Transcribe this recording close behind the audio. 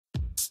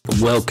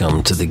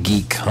Welcome to the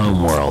Geek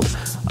Homeworld.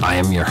 I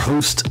am your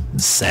host,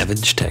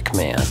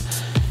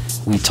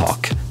 SavageTechman. We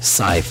talk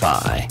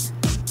sci-fi,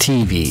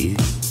 TV,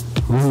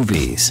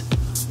 movies,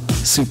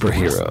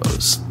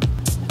 superheroes,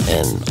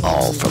 and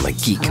all from a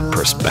geek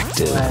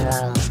perspective.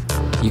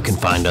 You can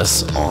find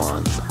us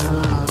on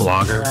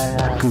Blogger,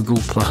 Google+,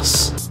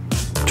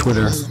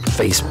 Twitter,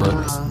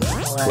 Facebook.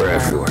 We're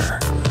everywhere.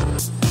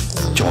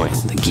 Join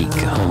the Geek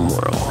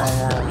Homeworld.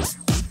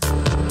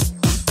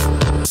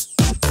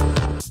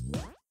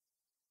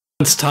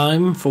 It's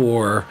time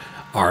for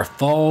our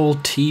fall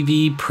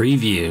TV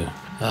preview.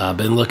 I've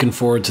been looking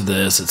forward to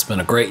this. It's been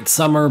a great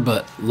summer,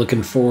 but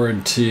looking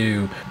forward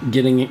to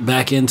getting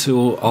back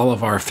into all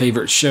of our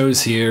favorite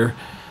shows here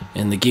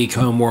in the Geek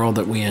Homeworld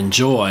that we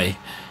enjoy.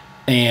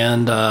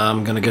 And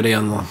I'm going to go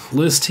down the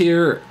list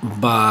here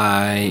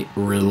by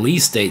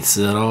release dates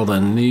that all the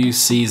new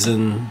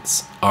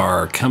seasons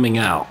are coming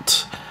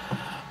out.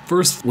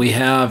 First we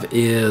have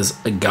is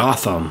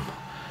Gotham.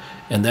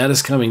 And that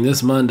is coming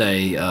this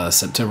Monday,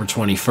 September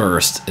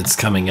 21st. It's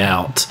coming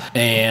out.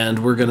 And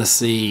we're going to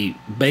see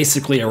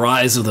basically a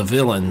rise of the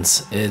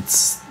villains.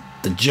 It's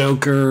the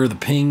Joker, the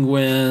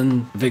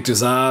Penguin, Victor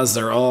Zsasz.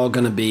 They're all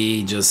going to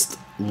be just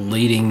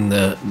leading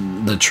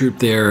the troop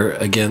there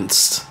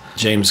against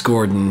James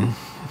Gordon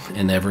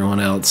and everyone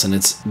else. And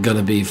it's going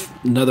to be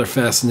another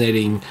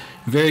fascinating,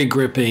 very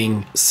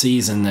gripping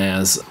season,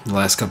 as the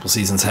last couple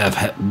seasons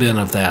have been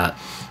of that,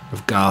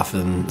 of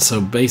Gotham.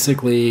 So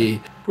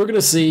basically, we're going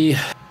to see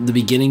the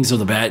beginnings of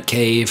the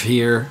Batcave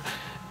here,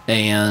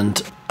 and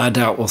I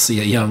doubt we'll see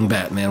a young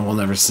Batman. We'll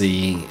never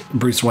see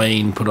Bruce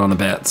Wayne put on a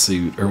bat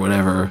suit or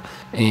whatever,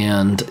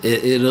 and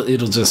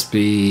it'll just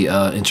be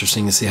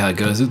interesting to see how it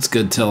goes. It's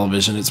good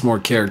television. It's more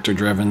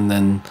character-driven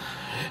than...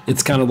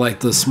 It's kind of like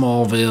the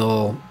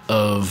Smallville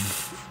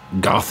of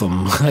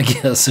Gotham, I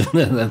guess.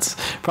 That's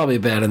probably a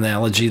bad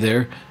analogy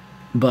there,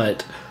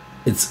 but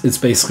it's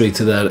basically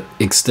to that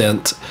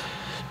extent.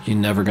 You're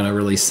never going to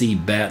really see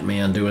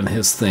Batman doing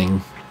his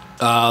thing.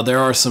 There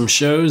are some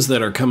shows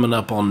that are coming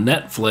up on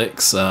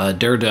Netflix.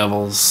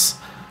 Daredevil's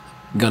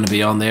going to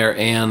be on there,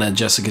 and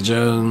Jessica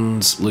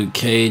Jones, Luke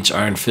Cage,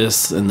 Iron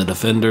Fist, and The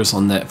Defenders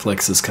on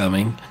Netflix is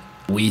coming.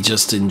 We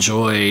just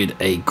enjoyed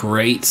a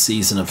great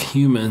season of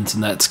Humans,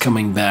 and that's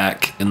coming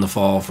back in the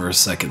fall for a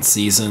second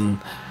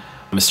season.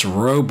 Mr.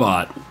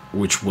 Robot,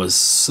 which was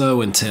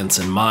so intense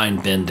and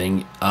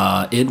mind-bending,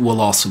 it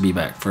will also be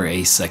back for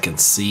a second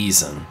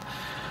season.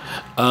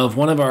 Of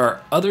one of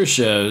our other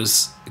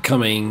shows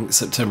coming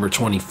September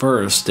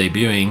 21st,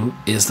 debuting,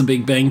 is The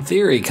Big Bang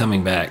Theory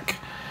coming back.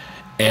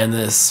 And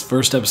this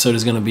first episode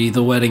is going to be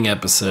the wedding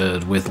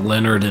episode with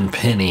Leonard and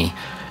Penny.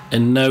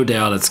 And no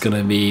doubt it's going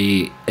to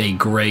be a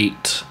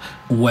great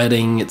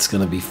wedding. It's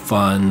going to be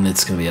fun.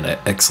 It's going to be an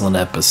excellent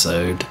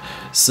episode.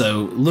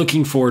 So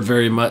looking forward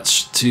very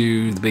much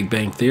to The Big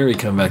Bang Theory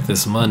coming back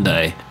this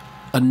Monday.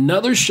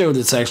 Another show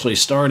that's actually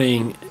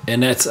starting,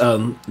 and that's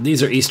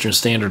these are Eastern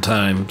Standard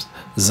Time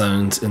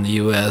zones in the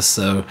U.S.,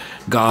 so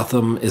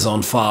Gotham is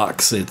on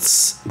Fox.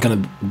 It's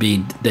going to be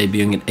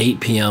debuting at 8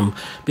 p.m.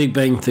 Big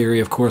Bang Theory,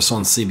 of course,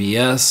 on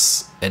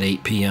CBS at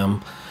 8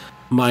 p.m.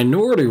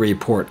 Minority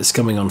Report is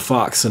coming on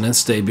Fox, and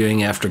it's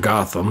debuting after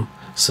Gotham,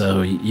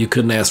 so you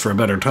couldn't ask for a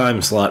better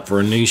time slot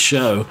for a new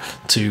show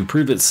to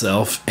prove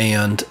itself.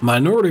 And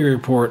Minority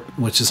Report,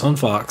 which is on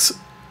Fox,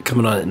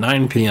 coming on at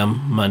 9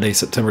 p.m. Monday,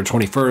 September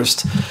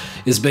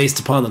 21st, is based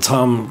upon the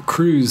Tom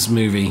Cruise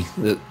movie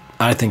that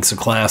I think is a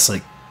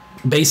classic.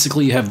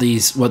 Basically, you have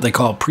these, what they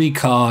call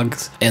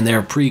precogs, and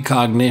they're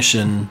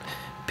precognition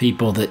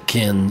people that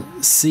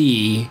can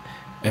see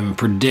and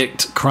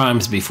predict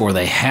crimes before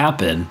they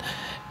happen.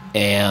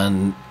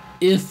 And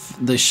if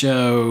the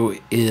show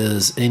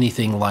is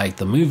anything like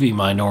the movie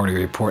Minority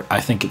Report, I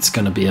think it's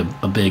going to be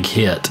a big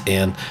hit.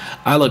 And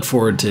I look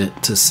forward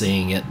to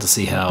seeing it, to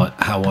see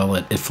how well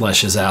it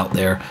fleshes out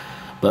there.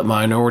 But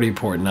Minority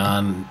Report,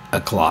 9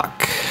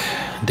 o'clock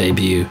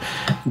debut.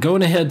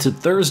 Going ahead to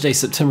Thursday,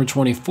 September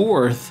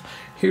 24th,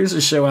 here's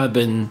a show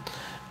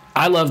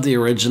I love the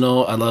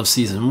original. I love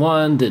season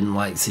 1, didn't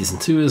like season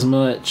 2 as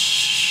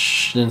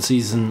much.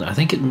 Then I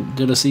think it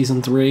did a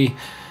season 3.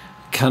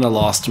 Kind of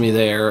lost me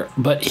there.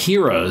 But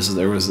Heroes,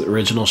 there was the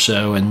original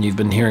show, and you've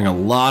been hearing a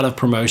lot of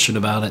promotion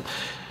about it.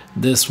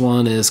 This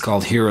one is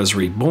called Heroes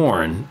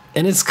Reborn,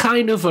 and it's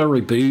kind of a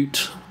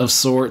reboot of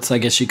sorts, I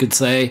guess you could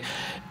say.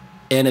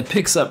 And it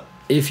picks up,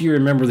 if you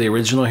remember the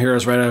original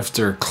Heroes, right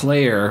after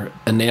Claire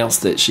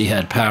announced that she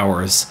had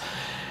powers.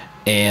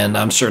 And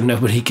I'm sure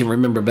nobody can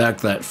remember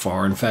back that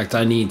far. In fact,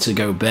 I need to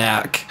go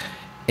back,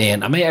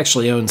 and I may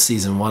actually own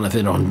season 1 of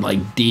it on like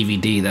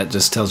DVD. That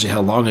just tells you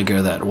how long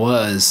ago that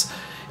was.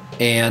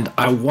 And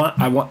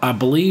I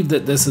believe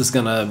that this is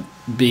going to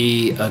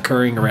be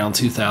occurring around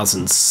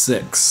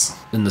 2006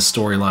 in the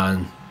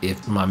storyline,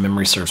 if my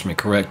memory serves me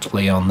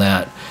correctly on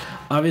that.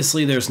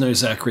 Obviously, there's no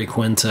Zachary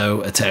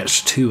Quinto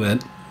attached to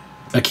it,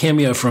 A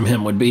cameo from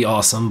him would be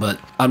awesome, but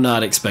I'm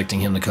not expecting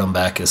him to come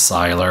back as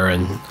Sylar.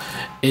 And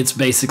it's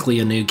basically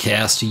a new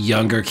cast, a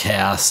younger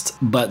cast.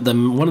 But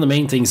one of the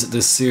main things that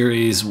this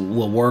series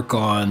will work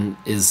on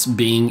is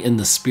being in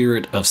the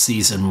spirit of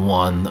season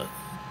 1,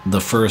 the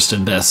first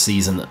and best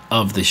season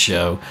of the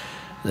show.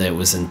 That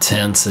was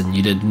intense and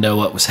you didn't know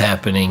what was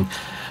happening.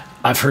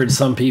 I've heard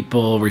some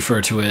people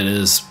refer to it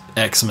as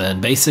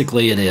X-Men.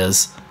 Basically it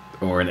is,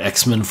 or an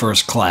X-Men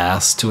First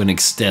Class to an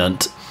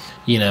extent.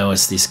 You know,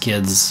 it's these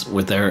kids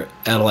with their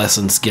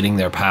adolescence getting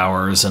their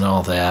powers and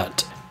all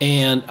that.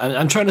 And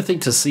I'm trying to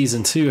think to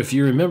season 2. If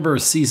you remember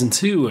season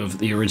 2 of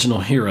the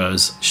original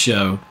Heroes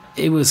show,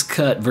 it was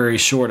cut very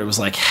short. It was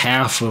like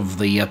half of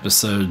the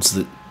episodes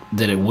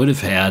that it would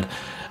have had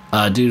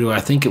due to, I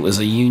think it was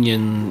a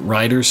union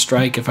writer's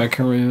strike, if I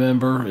can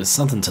remember. It's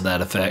something to that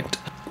effect.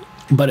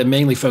 But it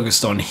mainly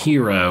focused on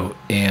Hero,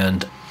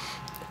 and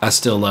I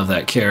still love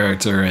that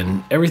character,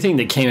 and everything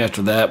that came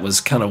after that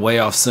was kind of way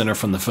off center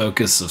from the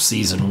focus of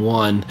season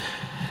 1.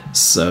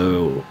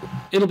 So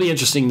it'll be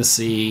interesting to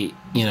see.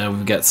 You know,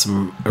 we've got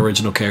some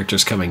original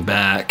characters coming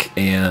back,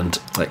 and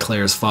like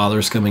Claire's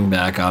father's coming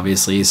back,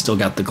 obviously. He's still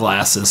got the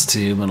glasses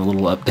too and a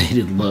little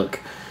updated look.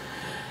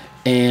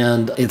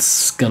 And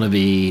it's going to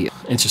be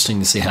interesting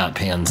to see how it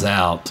pans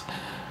out.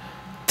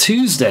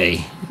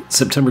 Tuesday,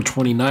 September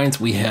 29th,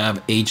 we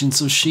have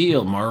Agents of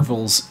S.H.I.E.L.D.,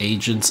 Marvel's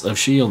Agents of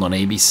S.H.I.E.L.D. on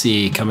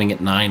ABC, coming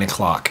at 9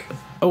 o'clock.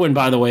 Oh, and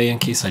by the way, in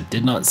case I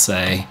did not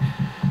say,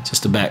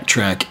 just to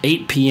backtrack,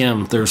 8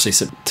 p.m. Thursday,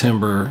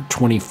 September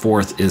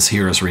 24th is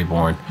Heroes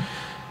Reborn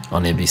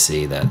on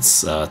NBC.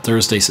 That's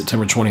Thursday,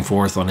 September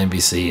 24th on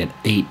NBC at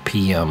 8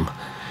 p.m.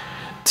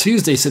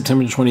 Tuesday,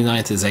 September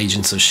 29th is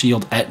Agents of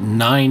S.H.I.E.L.D. at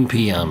 9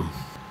 p.m.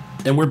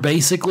 And we're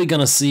basically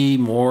going to see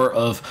more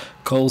of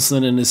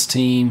Coulson and his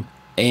team.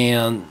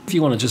 And if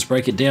you want to just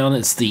break it down,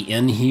 it's the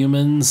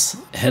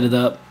Inhumans headed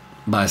up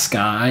by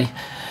Skye.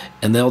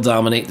 And they'll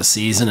dominate the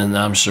season, and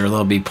I'm sure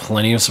there'll be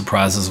plenty of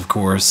surprises, of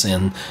course.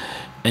 And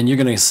you're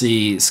going to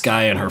see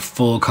Skye in her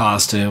full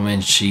costume,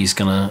 and she's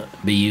going to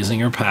be using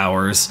her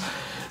powers.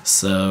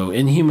 So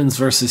Inhumans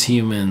versus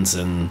humans,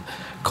 and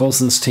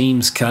Coulson's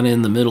team's kind of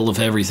in the middle of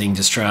everything,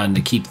 just trying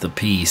to keep the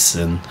peace.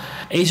 And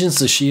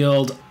Agents of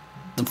S.H.I.E.L.D.,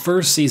 the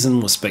first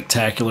season was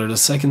spectacular. The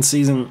second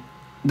season,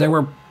 there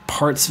were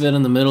parts of it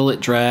in the middle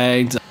it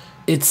dragged.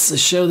 It's a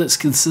show that's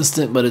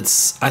consistent, but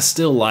I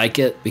still like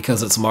it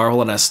because it's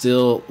Marvel, and I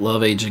still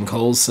love Agent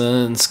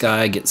Coulson.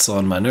 Skye gets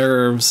on my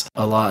nerves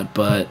a lot,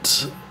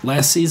 but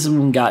last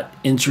season got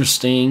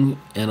interesting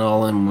and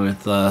all in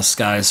with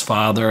Skye's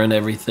father and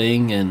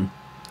everything, and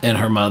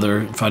her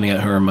mother. Finding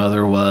out who her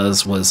mother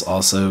was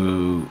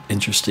also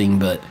interesting,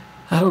 but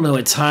I don't know,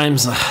 at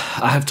times I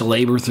have to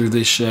labor through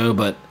this show,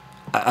 but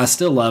I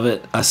still love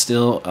it. I'm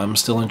still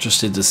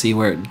interested to see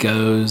where it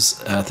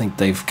goes. I think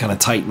they've kind of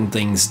tightened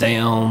things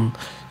down.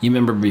 You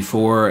remember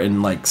before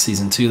in like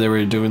season 2 they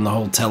were doing the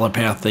whole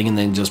telepath thing, and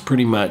then just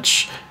pretty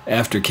much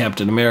after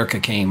Captain America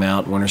came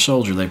out, Winter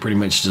Soldier, they pretty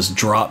much just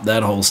dropped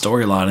that whole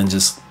storyline and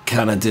just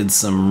kind of did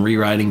some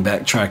rewriting,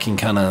 backtracking,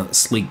 kind of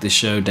sleeked the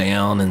show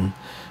down. And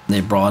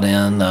they brought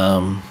in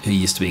who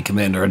used to be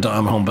Commander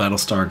Adam on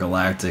Battlestar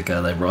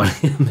Galactica. They brought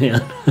him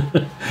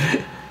in.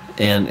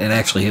 And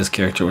actually his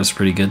character was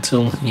pretty good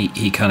till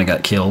he kind of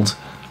got killed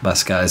by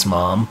Skye's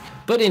mom.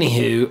 But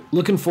anywho,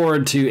 looking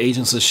forward to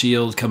Agents of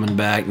S.H.I.E.L.D. coming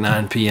back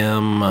 9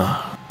 p.m.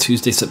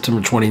 Tuesday, September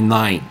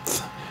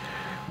 29th.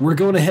 We're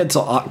going ahead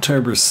till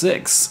October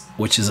 6th,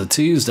 which is a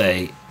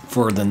Tuesday,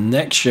 for the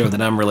next show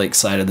that I'm really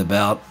excited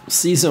about.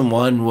 Season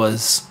 1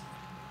 was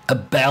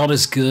about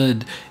as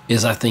good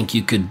as I think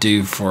you could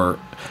do for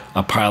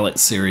a pilot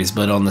series,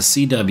 but on the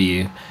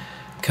CW,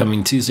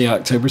 coming Tuesday,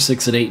 October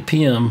 6th at 8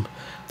 p.m.,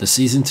 the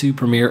Season 2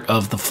 premiere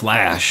of The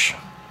Flash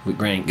with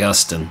Grant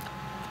Gustin.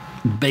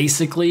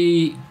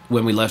 Basically,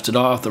 when we left it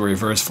off, the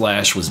Reverse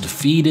Flash was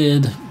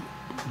defeated,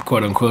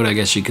 quote unquote, I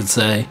guess you could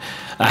say.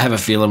 I have a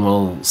feeling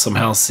we'll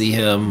somehow see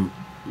him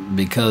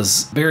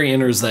because Barry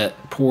enters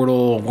that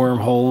portal,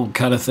 wormhole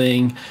kind of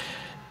thing,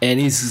 and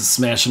he's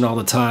smashing all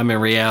the time in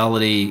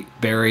reality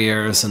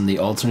barriers and the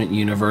alternate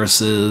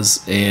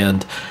universes,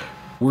 and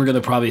we're going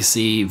to probably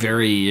see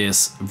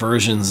various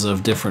versions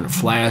of different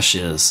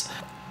Flashes.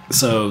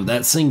 So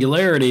that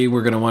singularity,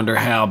 we're going to wonder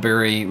how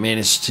Barry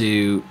managed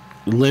to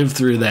live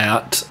through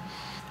that.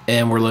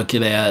 And we're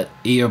looking at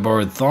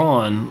Eobard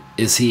Thawne.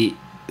 Is he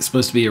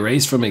supposed to be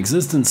erased from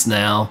existence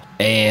now?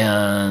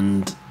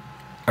 And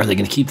are they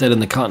going to keep that in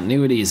the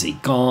continuity? Is he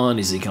gone?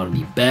 Is he going to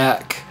be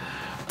back?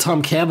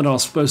 Tom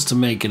Cavanaugh's supposed to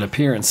make an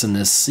appearance in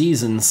this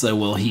season, so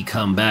will he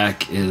come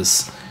back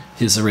as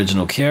his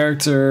original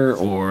character?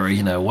 Or,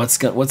 you know, what's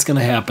going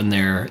to happen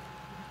there?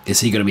 Is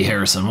he going to be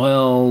Harrison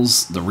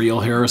Wells, the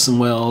real Harrison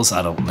Wells?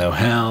 I don't know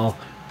how.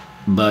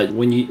 But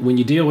when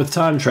you deal with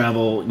time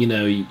travel, you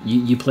know,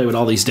 you play with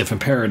all these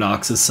different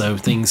paradoxes, so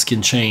things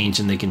can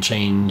change, and they can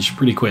change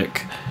pretty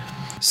quick.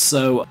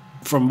 So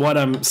from what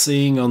I'm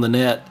seeing on the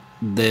net,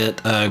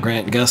 that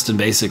Grant Gustin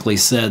basically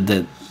said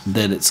that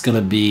it's going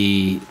to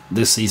be,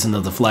 this season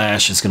of The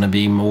Flash is going to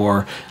be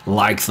more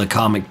like the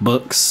comic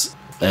books.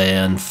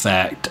 In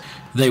fact,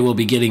 they will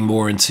be getting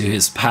more into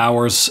his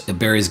powers.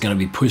 Barry's going to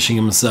be pushing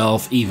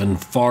himself even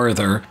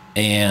farther.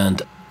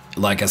 And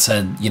like I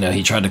said,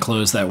 he tried to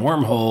close that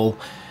wormhole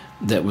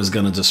that was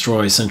going to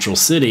destroy Central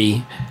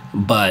City,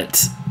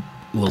 but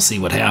we'll see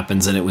what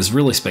happens. And it was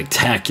really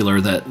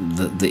spectacular, that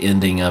the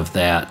ending of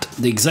that.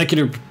 The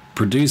executive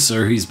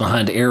producer who's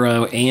behind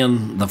Arrow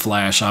and The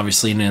Flash,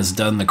 obviously, and has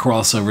done the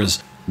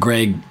crossovers,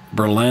 Greg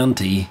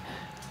Berlanti,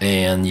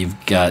 and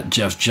you've got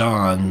Jeff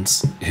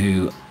Johns,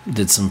 who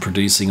did some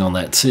producing on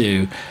that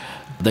too.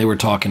 They were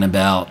talking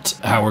about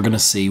how we're going to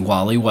see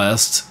Wally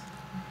West,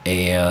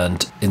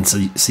 and in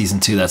season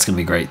 2, that's going to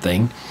be a great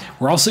thing.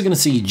 We're also going to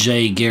see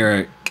Jay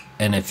Garrick,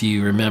 and if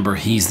you remember,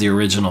 he's the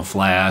original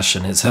Flash,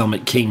 and his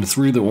helmet came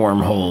through the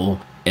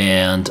wormhole,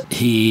 and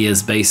he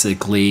is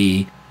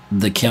basically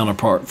the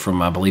counterpart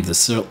from, I believe, the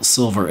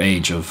Silver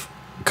Age of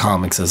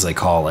comics, as they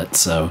call it.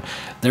 So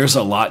there's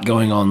a lot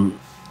going on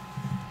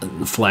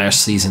in Flash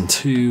season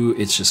 2.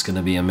 It's just going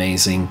to be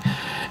amazing.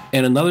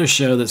 And another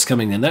show that's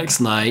coming the next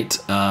night,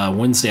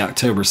 Wednesday,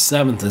 October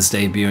 7th, is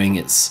debuting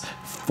its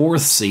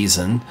 4th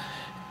season,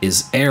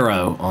 is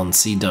Arrow on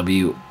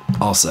CW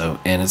also,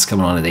 and it's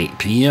coming on at 8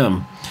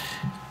 p.m.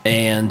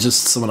 And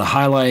just some of the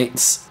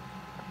highlights,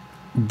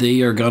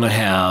 they are going to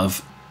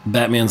have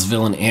Batman's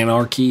Villain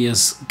Anarchy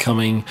is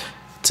coming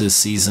to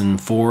season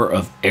 4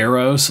 of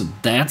Arrow, so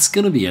that's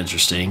going to be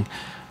interesting.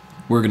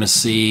 We're going to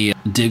see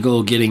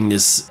Diggle getting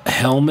this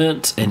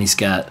helmet, and he's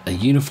got a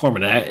uniform,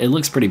 and it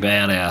looks pretty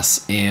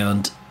badass.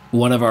 And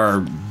one of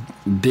our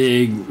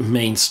big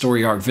main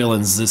story arc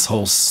villains this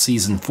whole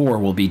season 4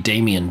 will be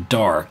Damien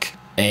Dark,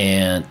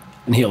 and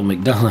Neil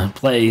McDonough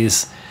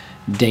plays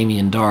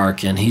Damien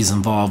Dark, and he's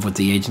involved with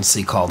the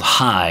agency called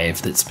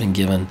Hive that's been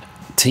giving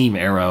Team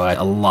Arrow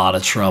a lot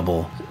of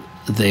trouble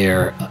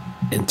there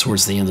and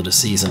towards the end of the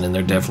season, and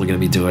they're definitely going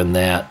to be doing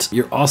that.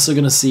 You're also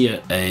going to see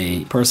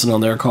a person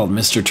on there called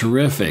Mr.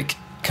 Terrific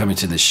coming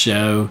to the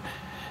show,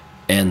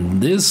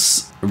 and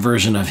this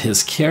version of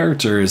his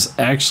character is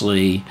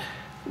actually,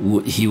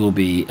 he will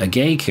be a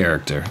gay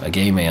character, a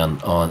gay man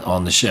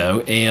on the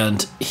show,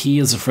 and he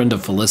is a friend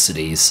of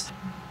Felicity's.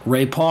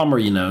 Ray Palmer,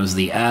 is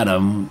the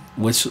Atom,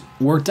 which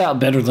worked out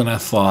better than I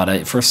thought.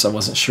 At first, I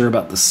wasn't sure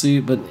about the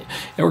suit, but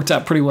it worked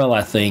out pretty well,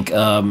 I think.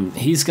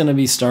 He's going to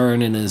be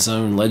starring in his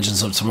own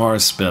Legends of Tomorrow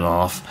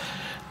spinoff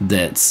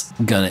that's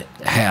going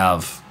to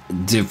have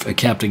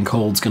Captain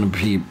Cold's going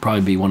to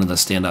probably be one of the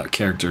standout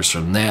characters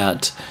from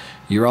that.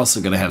 You're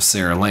also going to have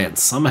Sarah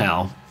Lance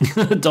somehow.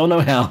 Don't know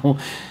how,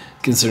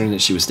 considering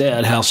that she was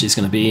dead, how she's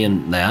going to be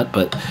in that,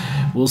 but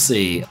we'll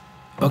see.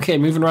 Okay,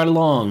 moving right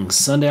along.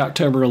 Sunday,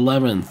 October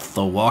 11th,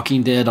 The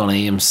Walking Dead on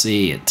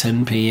AMC at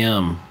 10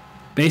 p.m.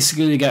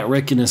 Basically, you got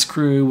Rick and his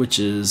crew, which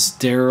is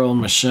Daryl,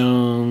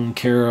 Michonne,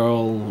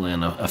 Carol,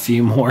 and a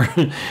few more.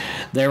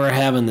 They were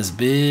having this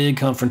big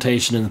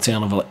confrontation in the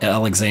town of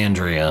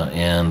Alexandria,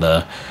 and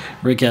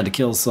Rick had to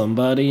kill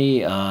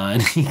somebody,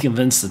 and he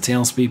convinced the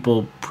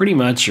townspeople pretty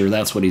much, or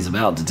that's what he's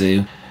about to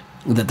do,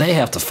 that they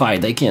have to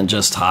fight. They can't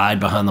just hide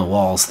behind the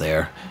walls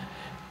there.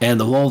 And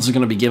the Wolves are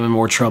going to be given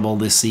more trouble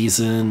this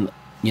season.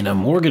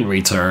 Morgan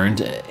returned,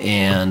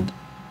 and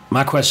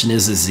my question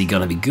is he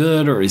going to be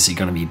good or is he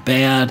going to be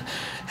bad?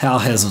 How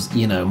has,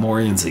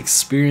 Morgan's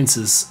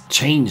experiences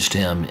changed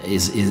him?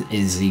 Is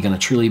he going to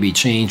truly be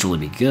changed? Will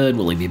he be good?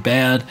 Will he be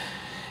bad?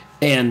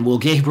 And will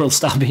Gabriel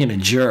stop being a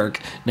jerk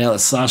now that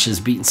Sasha's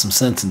beaten some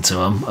sense into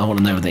him? I want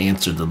to know the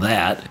answer to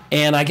that.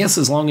 And I guess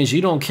as long as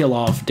you don't kill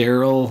off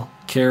Daryl,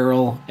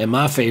 Carol, and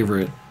my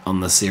favorite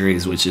on the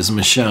series, which is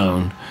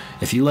Michonne,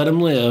 if you let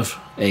him live,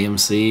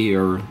 AMC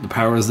or the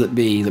powers that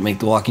be that make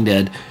The Walking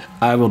Dead,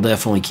 I will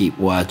definitely keep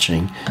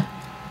watching.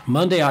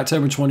 Monday,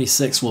 October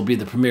 26th will be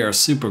the premiere of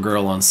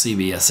Supergirl on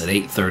CBS at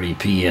 8:30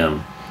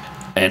 p.m.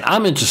 And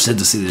I'm interested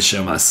to see this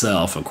show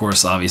myself. Of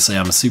course, obviously,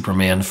 I'm a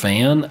Superman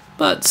fan,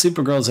 but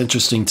Supergirl's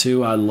interesting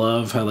too. I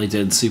love how they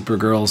did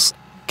Supergirl's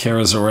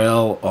Kara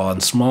Zor-El on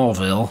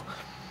Smallville.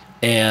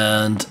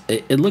 And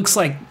it looks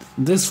like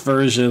this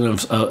version of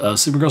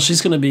Supergirl,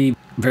 she's going to be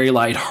very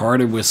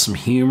lighthearted with some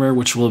humor,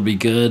 which will be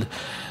good.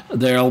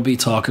 There'll be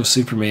talk of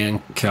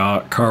Superman,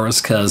 Kara's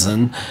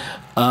cousin,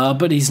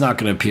 but he's not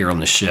going to appear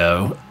on the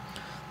show.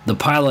 The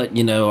pilot,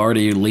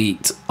 already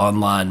leaked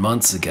online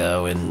months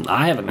ago, and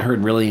I haven't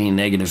heard really any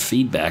negative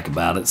feedback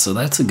about it, so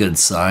that's a good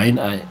sign.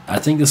 I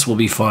think this will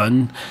be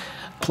fun.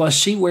 Plus,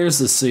 she wears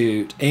the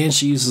suit, and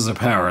she uses her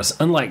powers,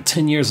 unlike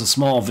 10 years of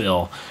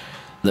Smallville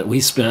that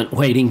we spent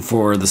waiting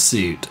for the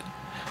suit.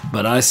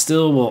 But I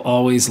still will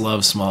always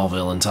love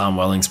Smallville, and Tom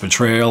Welling's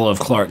portrayal of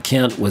Clark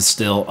Kent was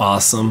still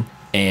awesome,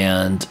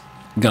 and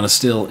gonna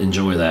still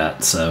enjoy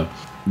that. So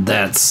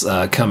that's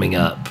coming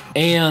up.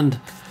 And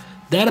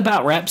that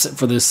about wraps it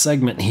for this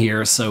segment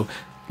here. So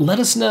let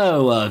us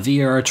know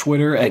via our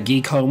Twitter at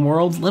Geek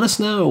Homeworld. Let us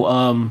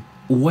know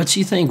what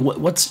you think.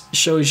 What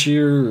shows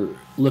you're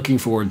looking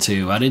forward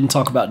to. I didn't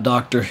talk about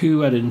Doctor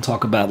Who. I didn't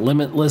talk about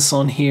Limitless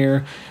on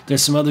here.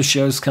 There's some other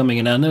shows coming,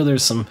 and I know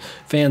there's some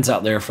fans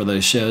out there for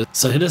those shows.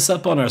 So hit us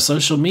up on our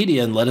social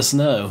media and let us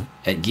know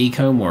at Geek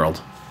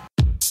Homeworld.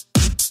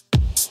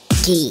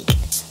 Geek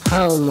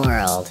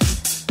Homeworld.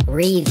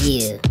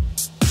 Review.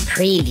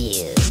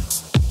 Preview.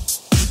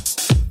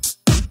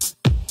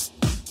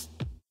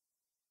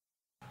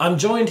 I'm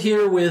joined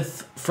here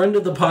with friend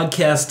of the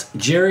podcast,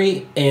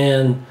 Jerry,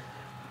 and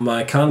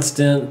my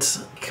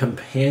constant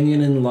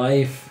companion in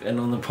life and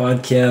on the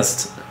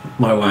podcast,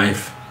 my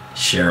wife,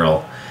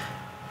 Cheryl.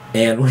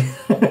 And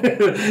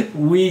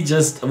we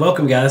just,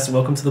 welcome guys,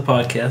 welcome to the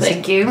podcast.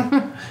 Thank you.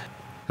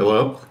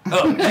 Hello?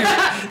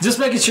 Oh, just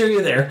making sure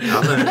you're there.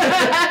 I'm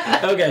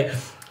there. Okay,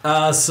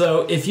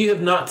 so if you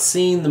have not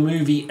seen the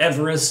movie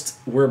Everest,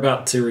 we're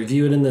about to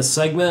review it in this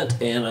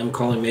segment, and I'm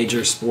calling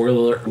major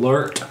spoiler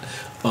alert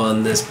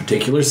on this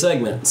particular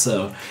segment.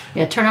 So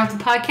Yeah, turn off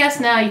the podcast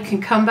now. You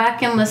can come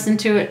back and listen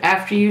to it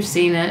after you've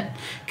seen it,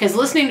 because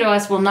listening to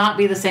us will not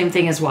be the same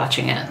thing as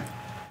watching it.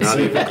 Not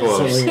even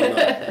close.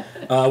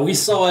 We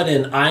saw it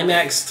in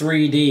IMAX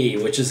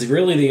 3D, which is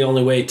really the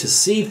only way to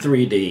see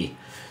 3D.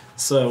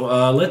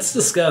 So let's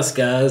discuss,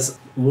 guys.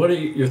 What are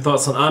your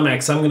thoughts on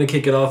IMAX? I'm going to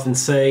kick it off and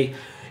say,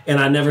 and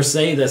I never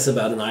say this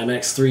about an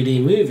IMAX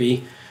 3D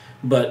movie,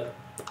 but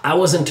I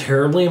wasn't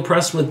terribly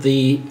impressed with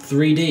the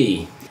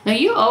 3D. Now,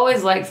 you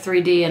always like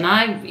 3D,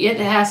 and it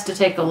has to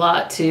take a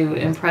lot to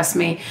impress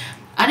me.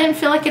 I didn't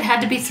feel like it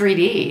had to be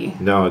 3D.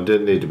 No, it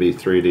didn't need to be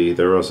 3D.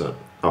 There wasn't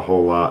a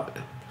whole lot.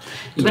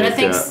 But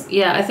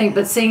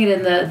but seeing it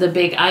in the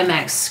big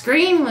IMAX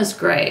screen was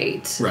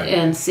great. Right.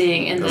 And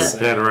seeing in The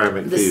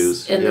panoramic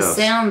views. and yes. the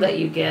sound that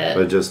you get.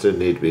 But it just didn't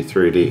need to be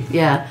 3D.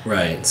 Yeah.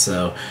 Right.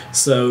 So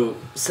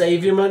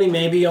save your money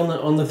maybe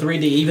on the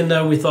 3D, even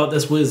though we thought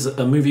this was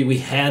a movie we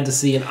had to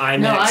see in IMAX 3D.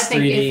 No, I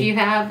think if you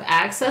have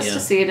access to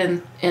see it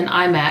in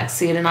IMAX,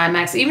 see it in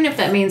IMAX, even if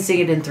that means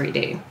seeing it in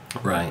 3D.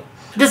 Right.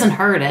 It doesn't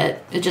hurt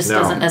it. It just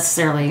doesn't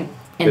necessarily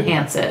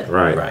enhance it.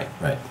 Right.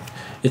 Right.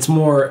 It's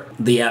more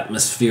the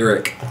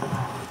atmospheric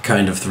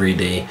kind of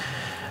 3D.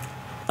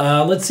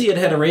 Let's see, it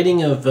had a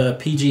rating of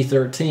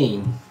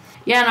PG-13.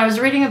 Yeah, and I was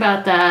reading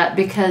about that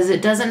because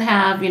it doesn't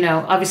have,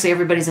 obviously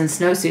everybody's in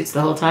snowsuits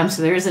the whole time,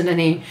 so there isn't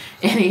any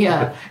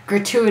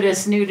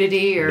gratuitous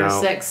nudity or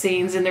sex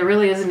scenes, and there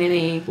really isn't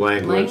any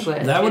language.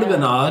 That would have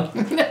been odd.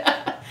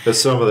 But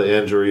some of the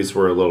injuries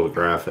were a little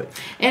graphic.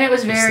 And it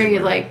was very,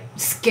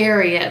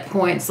 scary at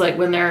points, like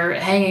when they're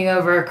hanging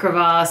over a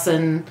crevasse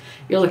and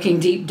you're looking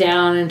deep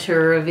down into a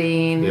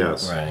ravine.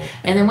 Yes. Right.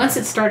 And then once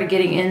it started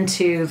getting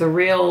into the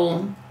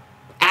real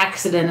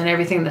accident and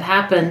everything that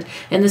happened,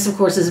 and this, of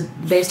course, is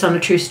based on a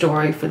true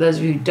story, for those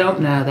of you who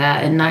don't know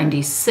that, in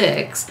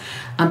 96.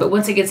 But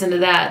once it gets into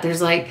that,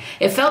 there's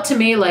it felt to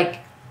me like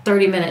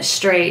 30 minutes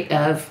straight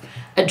of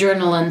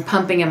adrenaline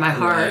pumping in my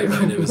heart,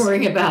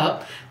 worrying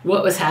about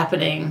what was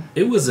happening.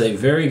 It was a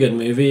very good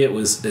movie.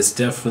 It's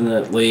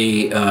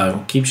definitely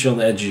keeps you on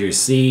the edge of your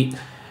seat.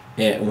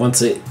 And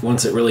once it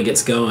really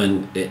gets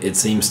going, it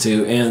seems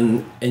to.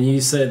 And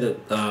you said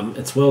that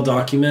it's well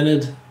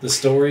documented, the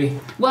story.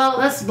 Well,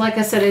 that's like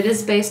I said, it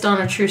is based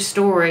on a true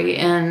story,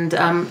 and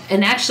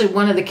actually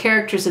one of the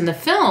characters in the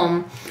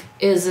film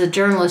is a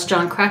journalist,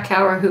 John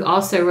Krakauer, who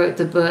also wrote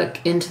the book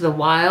Into the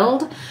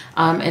Wild,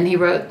 and he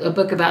wrote a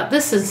book about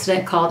this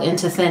incident called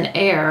Into Thin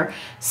Air.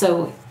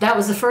 So that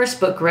was the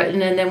first book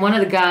written, and then one of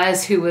the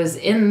guys who was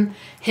in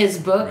his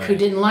book who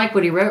didn't like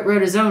what he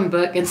wrote his own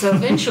book, and so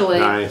eventually,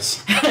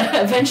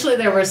 eventually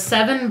there were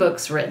 7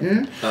 books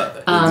written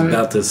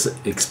about this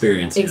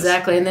experience.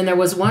 Exactly, and then there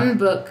was one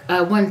book,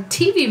 one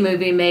TV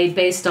movie made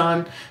based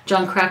on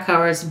John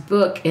Krakauer's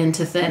book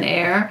Into Thin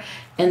Air.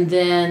 And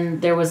then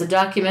there was a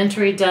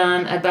documentary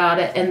done about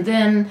it. And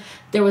then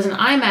there was an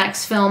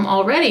IMAX film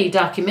already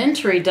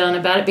documentary done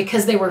about it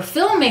because they were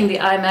filming the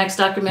IMAX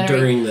documentary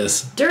during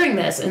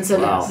this. And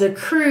so the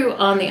crew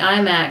on the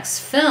IMAX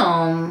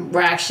film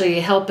were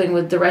actually helping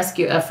with the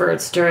rescue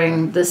efforts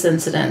during this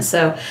incident.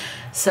 So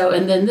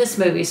and then this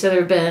movie. So there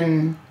have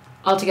been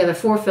altogether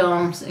 4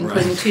 films,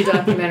 including 2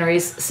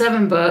 documentaries,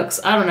 7 books.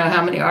 I don't know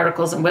how many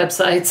articles and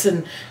websites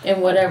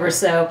and whatever.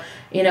 So,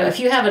 if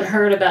you haven't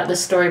heard about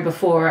this story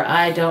before,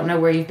 I don't know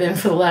where you've been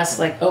for the last,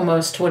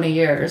 almost 20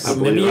 years. I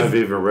believe I've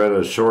even read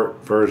a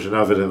short version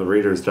of it in the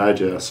Reader's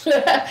Digest.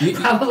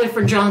 Probably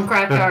from John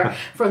Krakauer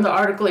from the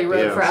article he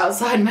wrote for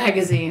Outside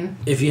Magazine.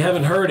 If you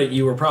haven't heard it,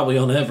 you were probably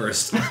on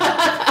Everest.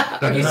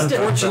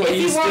 Unfortunately,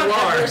 you still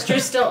are. Everest, you're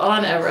still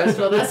on Everest.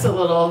 Well, that's a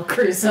little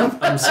gruesome.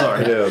 I'm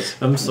sorry. It is.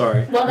 I'm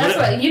sorry. Well, that's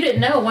what you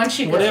didn't know. Once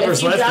you go,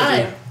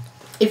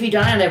 if you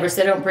die on Everest,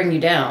 they don't bring you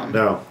down.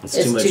 No, it's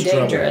too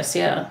dangerous.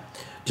 Trouble. Yeah.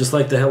 Just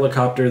like the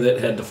helicopter that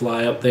had to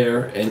fly up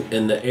there,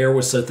 and the air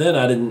was so thin,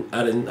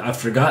 I've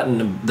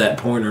forgotten that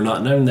point or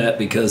not known that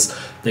because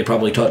they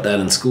probably taught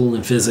that in school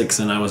in physics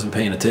and I wasn't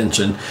paying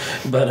attention.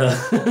 But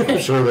I'm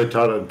sure they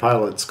taught it in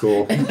pilot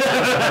school.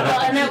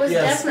 Well, and that was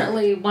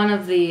definitely one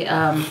of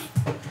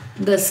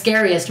the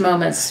scariest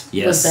moments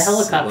was the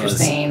helicopter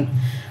scene.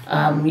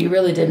 You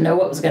really didn't know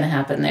what was going to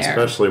happen there,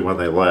 especially when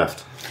they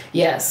left.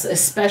 Yes,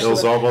 especially. It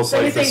was almost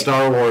like the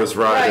Star Wars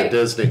ride at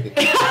Disney.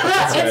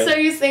 And so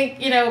you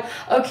think,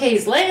 okay,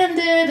 he's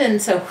landed,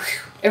 and so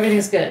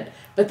everything's good.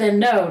 But then,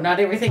 no, not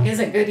everything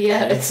isn't good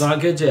yet. It's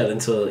not good yet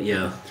until,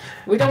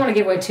 We don't want to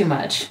give away too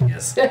much.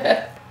 Yes.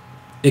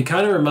 It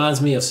kind of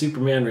reminds me of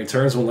Superman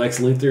Returns when Lex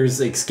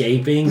Luthor's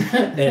escaping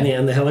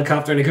and the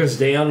helicopter and it goes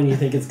down and you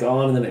think it's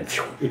gone and then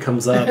it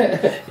comes up.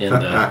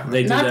 And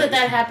they do Not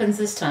that happens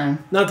this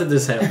time. Not that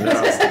this happens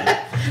this time.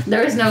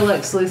 There is no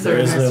Lex Luthor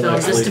in this film,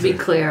 just to be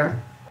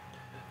clear.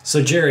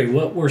 So, Jerry,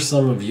 what were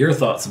some of your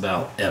thoughts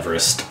about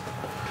Everest?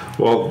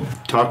 Well,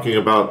 talking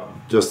about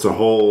just a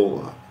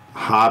whole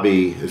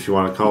hobby, if you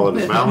want to call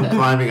it, mountain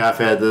climbing, I've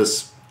had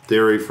this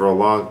theory for a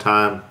long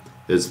time.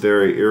 It's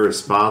very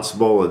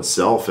irresponsible and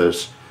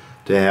selfish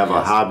to have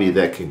a hobby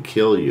that can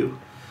kill you.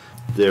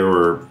 There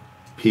were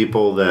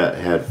people that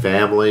had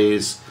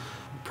families,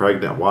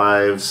 pregnant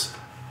wives,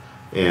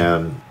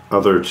 and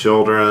other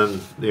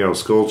children,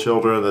 school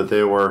children that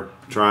they were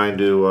trying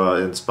to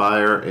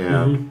inspire.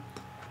 And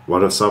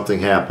what if something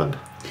happened?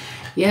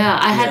 Yeah,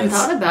 I hadn't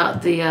thought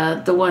about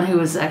the one who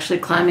was actually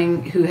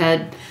climbing, who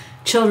had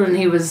children.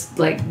 He was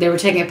like, they were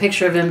taking a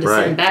picture of him to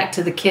send back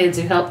to the kids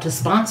who helped to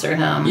sponsor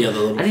him. Yeah, the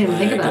little I didn't even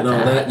think about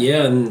that.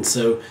 Yeah, and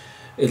so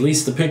at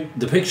least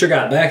the picture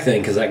got back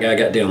then because that guy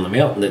got down the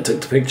mountain that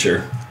took the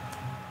picture.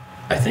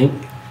 I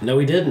think. No,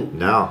 he didn't.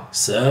 No.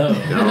 So.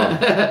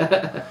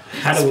 No.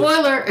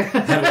 Spoiler.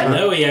 How do we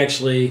know he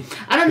actually?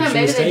 I don't know.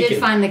 Maybe they taken? did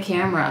find the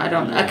camera. I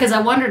don't know, because I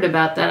wondered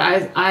about that.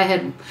 I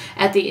had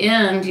at the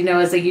end,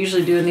 as they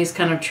usually do in these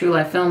kind of true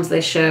life films,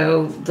 they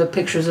show the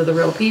pictures of the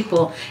real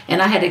people,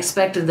 and I had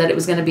expected that it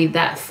was going to be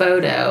that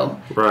photo,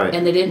 right?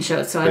 And they didn't show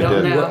it, so I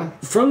don't know. Well,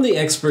 from the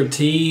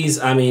expertise,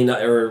 I mean,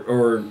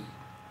 or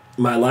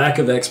my lack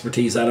of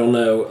expertise, I don't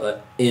know,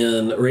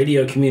 in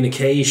radio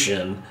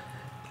communication.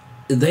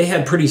 They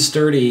had pretty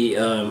sturdy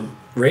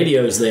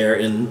radios there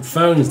and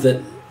phones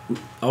that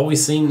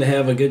always seemed to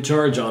have a good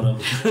charge on them.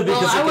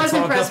 Well, I was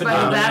impressed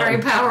by the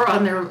battery power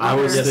on their I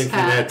was thinking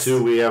that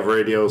too. We have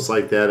radios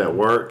like that at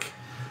work.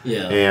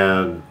 Yeah.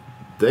 And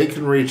they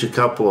can reach a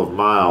couple of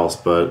miles,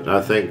 but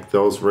I think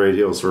those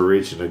radios were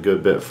reaching a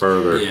good bit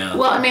further. Yeah.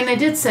 Well, I mean, they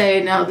did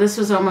say, now this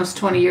was almost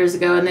 20 years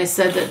ago, and they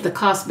said that the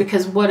cost,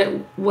 because what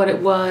it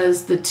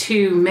was, the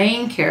two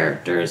main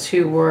characters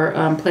who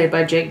were played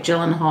by Jake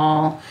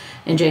Gyllenhaal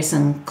and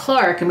Jason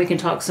Clarke, and we can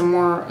talk some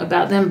more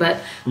about them, but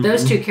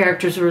those two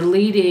characters were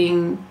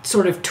leading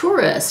sort of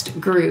tourist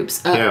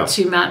groups up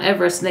to Mount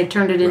Everest, and they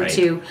turned it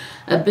into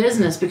a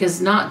business, because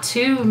not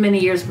too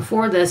many years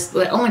before this,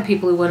 the only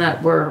people who went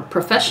up were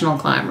professional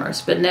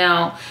climbers, but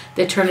now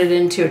they turned it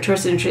into a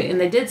tourist industry, and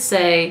they did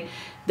say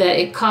that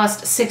it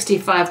cost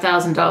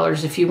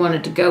 $65,000 if you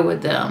wanted to go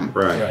with them.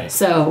 Right.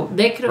 So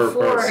they could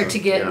afford person, to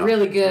get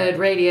really good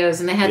radios,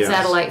 and they had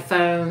satellite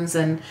phones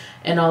and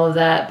all of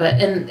that.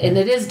 But and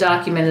it is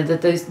documented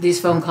that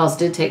these phone calls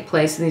did take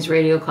place and these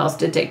radio calls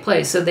did take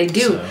place. So they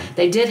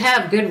did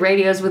have good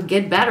radios with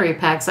good battery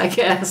packs, I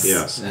guess.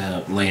 Yes.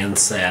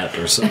 Landsat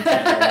or something.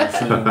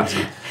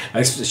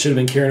 I should have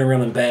been carrying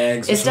around in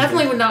bags. It's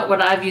definitely not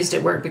what I've used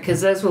at work,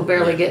 because those will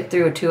barely get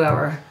through a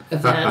 2-hour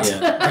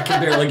event. I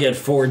can barely get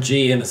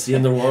 4G, and it's the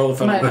end of the world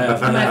if I don't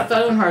have that. My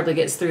phone hardly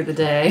gets through the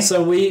day.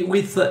 So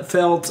we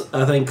felt,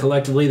 I think,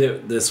 collectively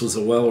that this was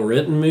a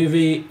well-written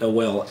movie, a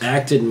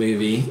well-acted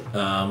movie.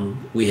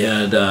 We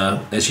had,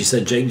 as you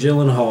said, Jake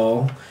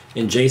Gyllenhaal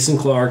and Jason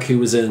Clarke, who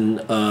was in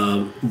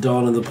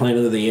Dawn of the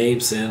Planet of the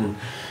Apes and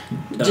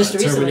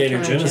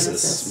Terminator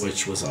Genesis,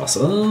 which was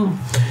awesome.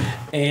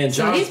 And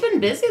so he's been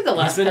busy the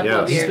last couple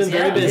of years. He's been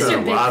very busy. These are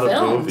big a lot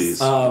films. of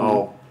movies,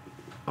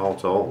 all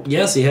told.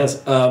 Yes, he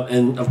has.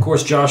 And, of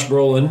course, Josh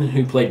Brolin,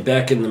 who played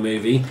Beck in the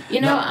movie.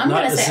 I'm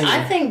going to say,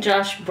 I think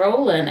Josh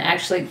Brolin,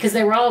 actually, because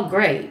they were all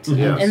great,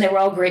 and they were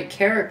all great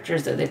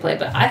characters that they played,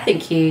 but I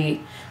think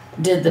he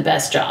did the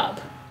best job.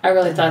 I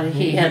really thought that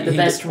he had the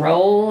best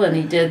role, and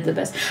he did the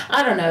best.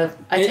 I don't know.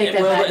 I take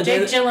that back.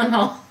 Jake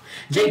Gyllenhaal.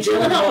 Jake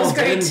Gyllenhaal was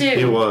great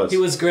too. He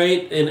was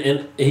great,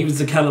 and he was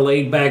the kind of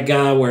laid back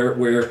guy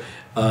where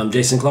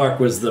Jason Clarke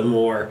was the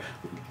more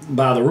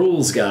by the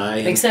rules guy.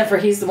 Except for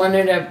he's the one who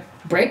ended up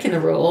breaking the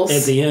rules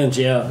at the end.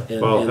 Yeah.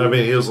 And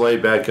he was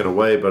laid back in a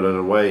way, but in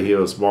a way he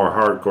was more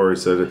hardcore. He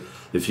said,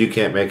 if you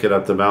can't make it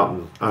up the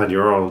mountain on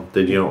your own,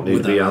 then you don't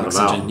need to be on the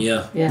mountain.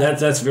 Yeah.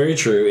 That's very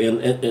true,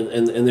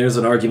 and there's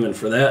an argument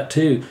for that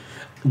too.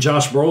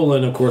 Josh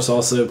Brolin, of course,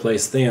 also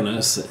plays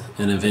Thanos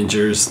in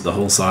Avengers, the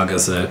whole saga.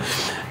 So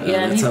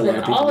and he's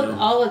been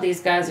all of these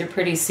guys are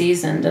pretty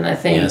seasoned, and I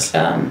think. Yes.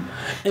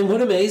 And what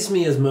amazed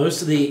me is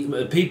most of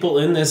the people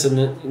in this,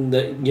 and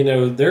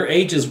their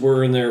ages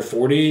were in their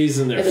 40s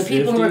and their 50s. The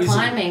people who were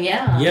climbing,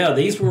 yeah,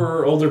 these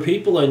were older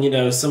people,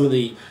 and some of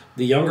the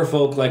younger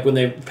folk, like when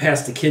they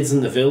passed the kids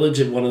in the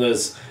village at one of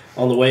those.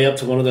 On the way up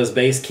to one of those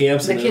base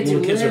camps, the kids who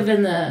live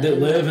in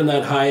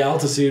that high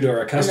altitude are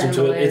accustomed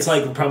to it. It's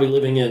like probably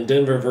living in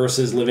Denver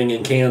versus living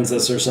in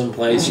Kansas or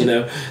someplace.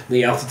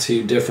 The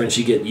altitude difference,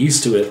 you get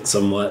used to it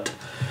somewhat.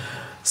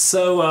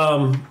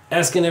 So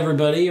asking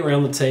everybody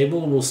around the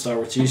table, we'll start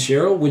with you,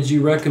 Cheryl. Would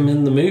you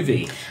recommend the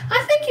movie?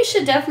 I think you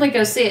should definitely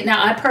go see it.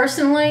 Now, I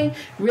personally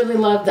really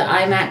love the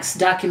IMAX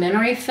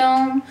documentary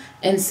film.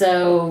 And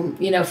so,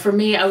 for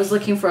me, I was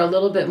looking for a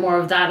little bit more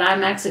of that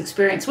IMAX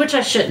experience, which I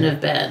shouldn't have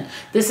been.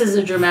 This is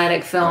a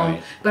dramatic film,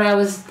 Right.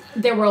 but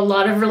there were a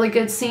lot of really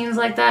good scenes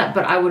like that,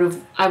 but I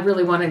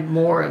really wanted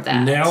more of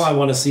that. Now I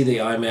want to see the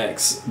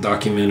IMAX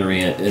documentary.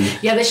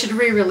 Yeah, they should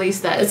re-release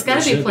that. It's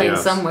got to be playing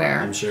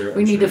somewhere. I'm sure.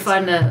 We need to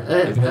find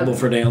available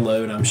for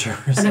download, I'm sure.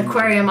 an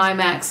aquarium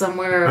IMAX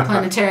somewhere, or a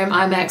planetarium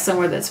IMAX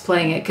somewhere that's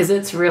playing it, because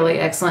it's really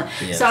excellent.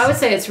 Yes. So I would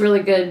say it's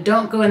really good.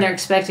 Don't go in there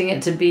expecting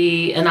it to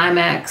be an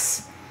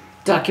IMAX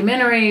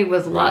documentary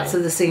with lots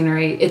of the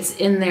scenery. It's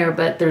in there,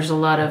 but there's a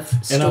lot of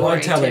story. And I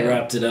liked how they too.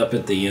 wrapped it up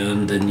at the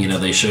end, and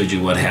they showed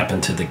you what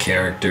happened to the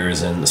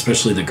characters, and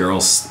especially the girl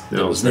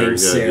that was very named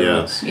good, Sarah,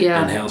 yes.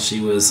 Yeah. and how she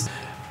was,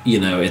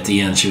 at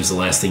the end she was the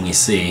last thing you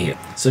see.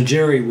 So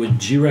Jerry,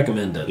 would you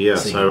recommend it?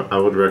 Yes, I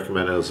would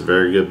recommend it. It was a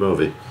very good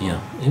movie.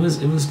 Yeah, it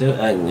was.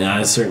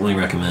 I certainly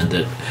recommend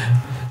it.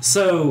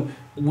 So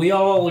we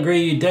all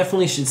agree you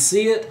definitely should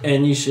see it,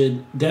 and you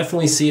should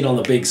definitely see it on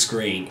the big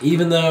screen.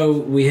 Even though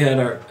we had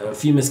a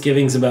few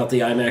misgivings about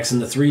the IMAX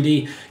and the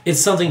 3D, it's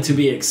something to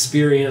be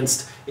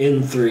experienced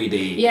in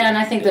 3D. Yeah, and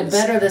I think the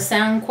better the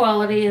sound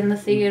quality in the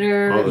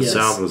theater. Oh, the Yes.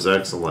 sound was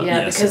excellent.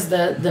 Yeah, Yes. because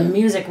the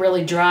music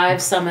really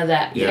drives some of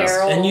that Yes.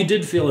 carol. And you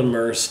did feel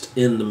immersed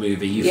in the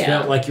movie. You Yeah.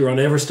 felt like you were on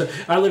Everest.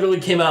 I literally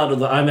came out of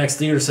the IMAX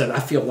theater and said, I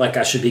feel like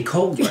I should be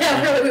cold right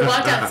Yeah, now. really. We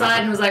walked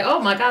outside and was like, oh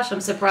my gosh,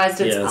 I'm surprised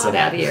it's Yeah, it's hot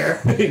out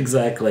here.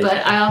 Exactly.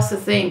 But I also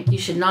think you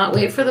should not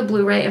wait for the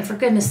Blu-ray, and for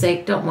goodness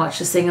sake, don't watch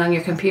this thing on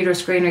your computer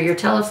screen or your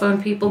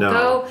telephone, people. No.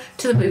 Go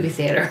to the movie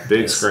theater.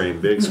 Big screen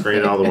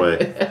all the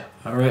way.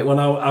 All right. Well,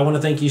 I want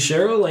to thank you,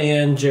 Cheryl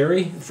and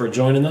Jerry, for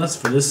joining us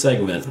for this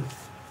segment.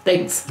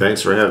 Thanks.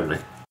 Thanks for having me.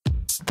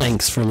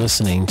 Thanks for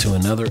listening to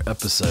another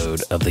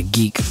episode of the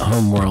Geek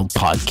Homeworld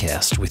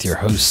podcast with your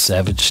host,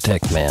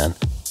 SavageTechman.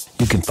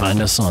 You can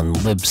find us on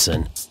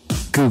Libsyn,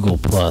 Google+,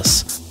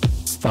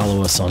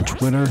 follow us on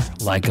Twitter,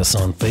 like us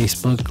on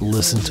Facebook,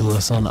 listen to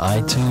us on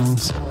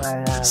iTunes,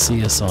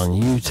 see us on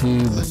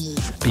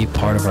YouTube, be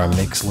part of our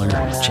Mixler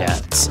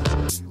chats.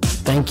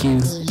 Thank you.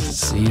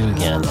 See you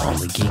again on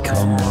the Geek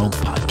Homeworld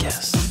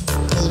podcast.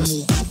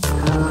 Geek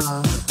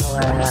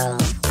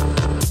Homeworld.